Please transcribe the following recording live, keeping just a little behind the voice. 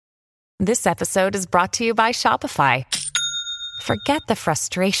This episode is brought to you by Shopify. Forget the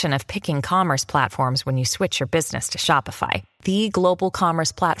frustration of picking commerce platforms when you switch your business to Shopify, the global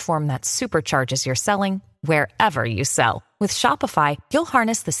commerce platform that supercharges your selling wherever you sell. With Shopify, you'll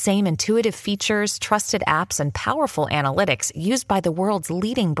harness the same intuitive features, trusted apps, and powerful analytics used by the world's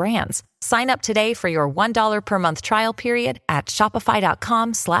leading brands. Sign up today for your $1 per month trial period at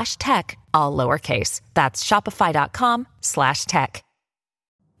shopify.com/tech, all lowercase. That's shopify.com/tech.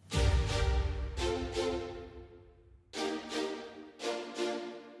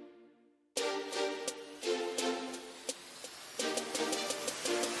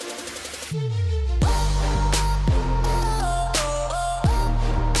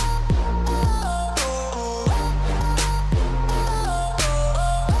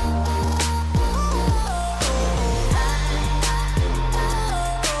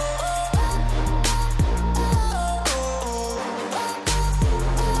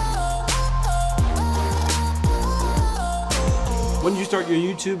 When did you start your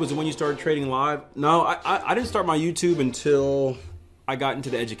YouTube? Was it when you started trading live? No, I didn't start my YouTube until I got into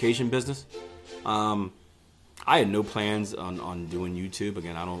the education business. I had no plans on doing YouTube.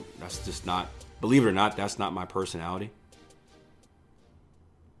 Again, that's just not, believe it or not, that's not my personality.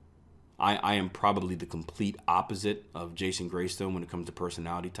 I am probably the complete opposite of Jason Greystone when it comes to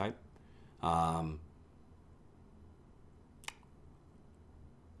personality type. I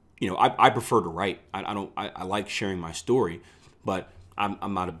prefer to write. I like sharing my story. But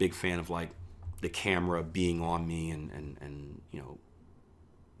I'm not a big fan of like the camera being on me and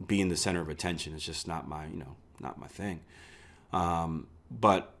being the center of attention. It's just not my thing.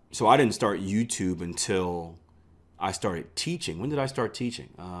 But so I didn't start YouTube until I started teaching. When did I start teaching?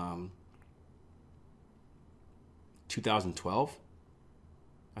 2012,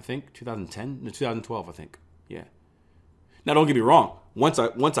 I think. 2010? No, 2012, I think. Yeah. Now don't get me wrong. Once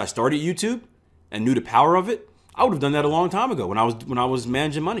I started YouTube and knew the power of it, I would have done that a long time ago when I was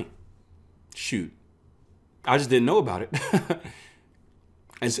managing money. Shoot, I just didn't know about it.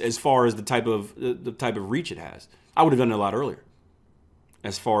 as far as the type of reach it has, I would have done it a lot earlier.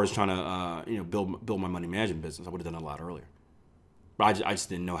 As far as trying to build my money management business, I would have done it a lot earlier. But I just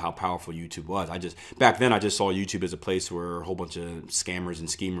didn't know how powerful YouTube was. Back then I just saw YouTube as a place where a whole bunch of scammers and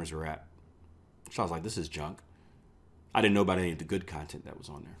schemers were at. So I was like, this is junk. I didn't know about any of the good content that was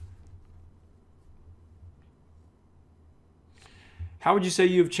on there. How would you say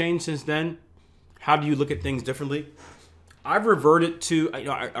you've changed since then? How do you look at things differently? I've reverted to,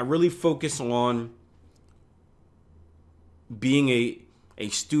 I really focus on being a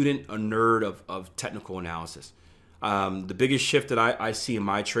student, a nerd of technical analysis. The biggest shift that I see in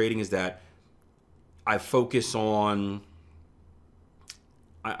my trading is that I focus on,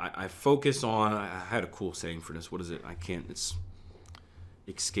 I had a cool saying for this. What is it? It's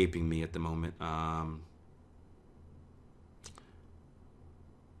escaping me at the moment.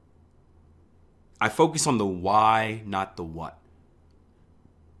 I focus on the why, not the what,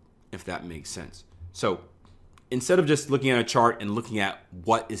 if that makes sense. So instead of just looking at a chart and looking at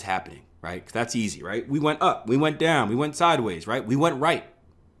what is happening, right? 'Cause that's easy, right? We went up, we went down, we went sideways, right? We went right?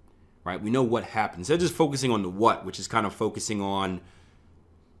 We know what happened. Instead of just focusing on the what, which is kind of focusing on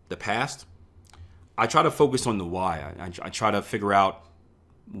the past, I try to focus on the why. I try to figure out,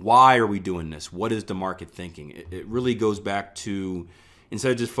 why are we doing this? What is the market thinking? It really goes back to,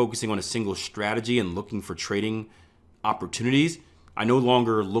 instead of just focusing on a single strategy and looking for trading opportunities, I no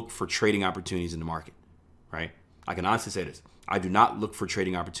longer look for trading opportunities in the market, right? I can honestly say this. I do not look for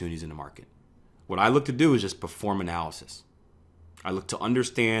trading opportunities in the market. What I look to do is just perform analysis. I look to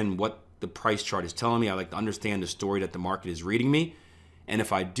understand what the price chart is telling me. I like to understand the story that the market is reading me. And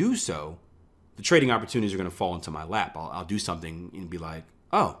if I do so, the trading opportunities are going to fall into my lap. I'll do something and be like,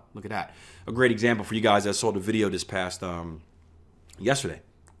 oh, look at that. A great example for you guys, I saw the video this past yesterday,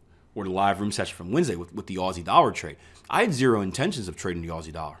 or the live room session from Wednesday with the Aussie dollar trade. I had zero intentions of trading the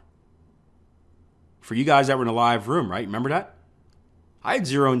Aussie dollar. For you guys that were in the live room, right? Remember that? I had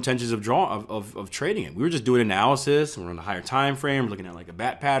zero intentions of trading it. We were just doing analysis, and we're on a higher time frame, we're looking at like a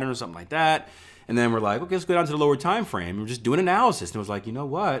bat pattern or something like that. And then we're like, okay, let's go down to the lower time frame. We're just doing analysis. And it was like, you know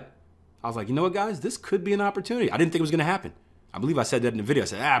what? I was like, you know what, guys? This could be an opportunity. I didn't think it was going to happen. I believe I said that in the video. I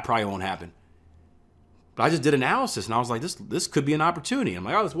said, it probably won't happen. But I just did analysis, and I was like, this could be an opportunity. I'm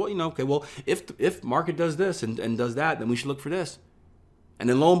like, well, if market does this and does that, then we should look for this. And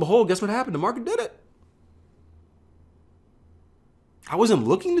then lo and behold, guess what happened? The market did it. I wasn't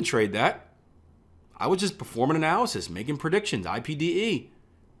looking to trade that. I was just performing analysis, making predictions, IPDE,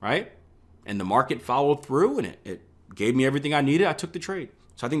 right? And the market followed through, and it gave me everything I needed. I took the trade.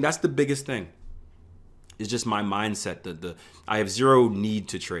 So I think that's the biggest thing. It's just my mindset. I have zero need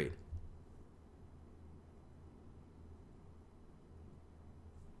to trade.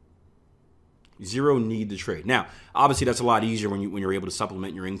 Zero need to trade. Now, obviously, that's a lot easier when you're able to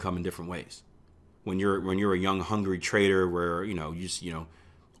supplement your income in different ways. When you're a young, hungry trader, where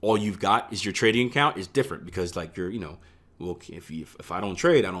all you've got is your trading account, is different because like well, if I don't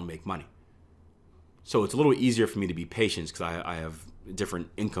trade, I don't make money. So it's a little easier for me to be patient because I have different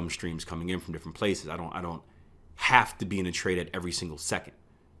income streams coming in from different places. I don't have to be in a trade at every single second,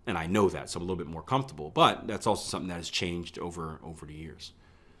 and I know that, so I'm a little bit more comfortable. But that's also something that has changed over the years.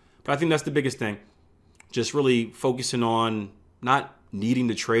 But I think that's the biggest thing. Just really focusing on not needing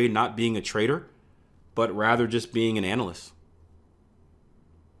to trade, not being a trader, but rather just being an analyst.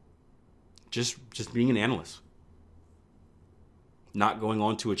 Just being an analyst. Not going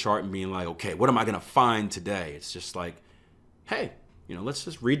onto a chart and being like, okay, what am I going to find today? It's just like, hey, let's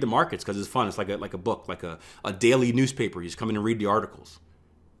just read the markets because it's fun. It's like a book, like a daily newspaper. You just come in and read the articles.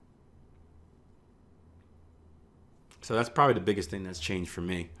 So that's probably the biggest thing that's changed for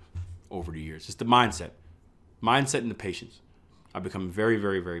me over the years. It's the mindset and the patience. I've become very,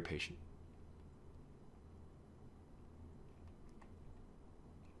 very, very patient.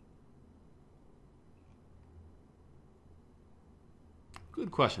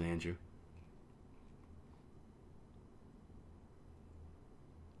 Good question, Andrew.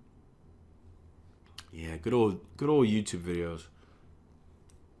 Yeah, good old YouTube videos.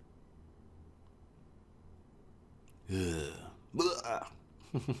 Yeah.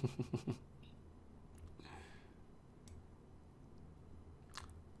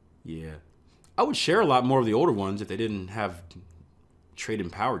 I would share a lot more of the older ones if they didn't have Trade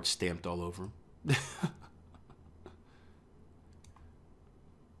Empowered stamped all over them.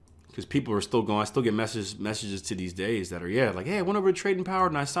 Because people are still going. I still get messages to these days that are, like, hey, I went over to Trade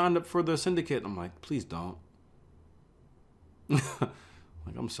Empowered and I signed up for the syndicate. I'm like, please don't. Like,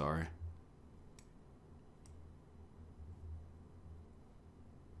 I'm sorry.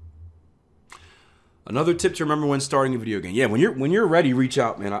 Another tip to remember when starting a video game. Yeah, when you're ready, reach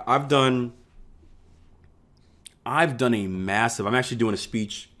out, man. I've done a massive. I'm actually doing a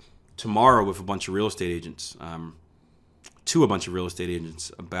speech tomorrow with a bunch of real estate agents. To a bunch of real estate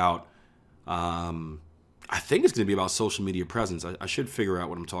agents about, I think it's going to be about social media presence. I should figure out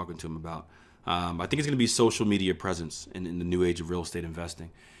what I'm talking to them about. I think it's going to be social media presence in the new age of real estate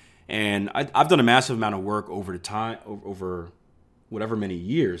investing. And I've done a massive amount of work over the time, over whatever many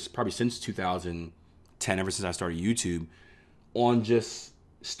years, probably since 2010, ever since I started YouTube, on just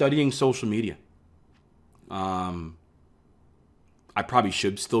studying social media. I probably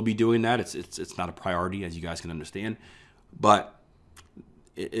should still be doing that. It's not a priority, as you guys can understand. But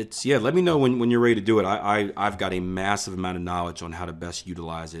let me know when you're ready to do it. I've got a massive amount of knowledge on how to best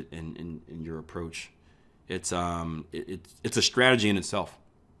utilize it in your approach. It's a strategy in itself.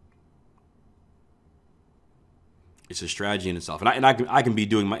 It's a strategy in itself. And I can be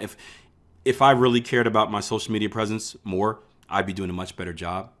doing my, if I really cared about my social media presence more, I'd be doing a much better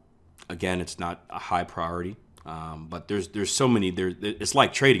job. Again, it's not a high priority. But there's so many it's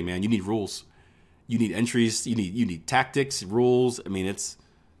like trading, man. You need rules. You need entries. You need tactics, rules. I mean, it's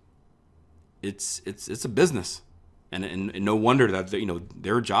a business, and no wonder that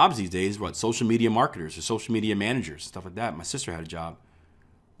there are jobs these days. Social media marketers or social media managers, stuff like that. My sister had a job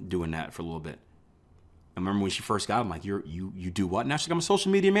doing that for a little bit. I remember when she first got it, I'm like, you do what? Now she's like, I'm a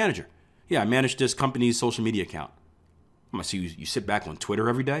social media manager. Yeah, I manage this company's social media account. I'm like, so you sit back on Twitter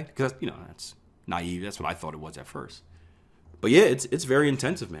every day? Because that's naive. That's what I thought it was at first. But yeah, it's very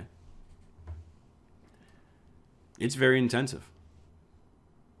intensive, man. It's very intensive.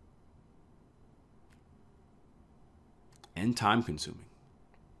 And time consuming.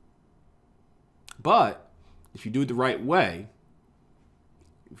 But if you do it the right way,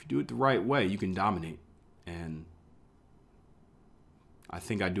 you can dominate. And I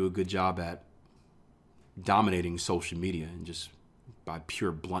think I do a good job at dominating social media and just by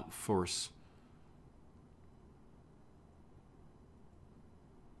pure blunt force.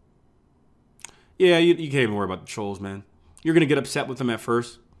 Yeah, you can't even worry about the trolls, man. You're gonna get upset with them at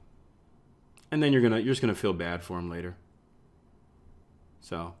first, and then you're just gonna feel bad for them later.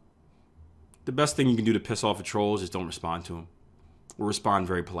 So, the best thing you can do to piss off a troll is just don't respond to them, or respond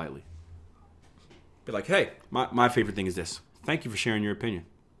very politely. Be like, hey, my favorite thing is this. Thank you for sharing your opinion.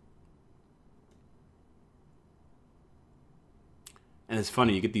 And it's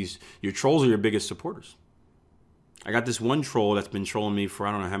funny, you get your trolls are your biggest supporters. I got this one troll that's been trolling me for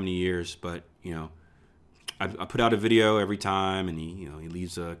I don't know how many years, but I put out a video every time, and he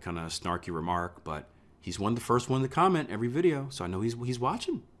leaves a kind of snarky remark, but he's the first one to comment every video, so I know he's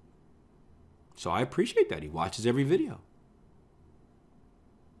watching. So I appreciate that. He watches every video.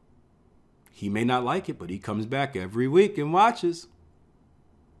 He may not like it, but he comes back every week and watches.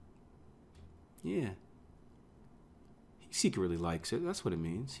 Yeah. He secretly likes it. That's what it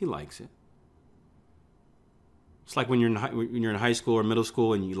means. He likes it. It's like when you're in high school or middle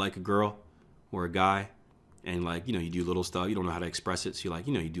school and you like a girl or a guy, and like, you do little stuff. You don't know how to express it, so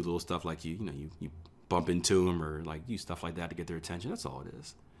you do little stuff like you bump into them or like do stuff like that to get their attention. That's all it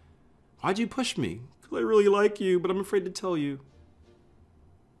is. Why'd you push me? Because I really like you, but I'm afraid to tell you.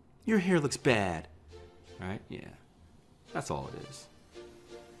 Your hair looks bad. Right? Yeah. That's all it is.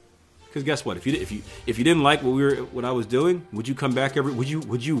 Because guess what? If you didn't like what I was doing, would you come back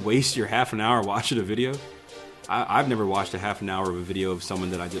would you waste your half an hour watching a video? I've never watched a half an hour of a video of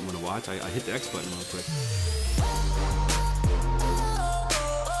someone that I didn't want to watch. I hit the X button real quick.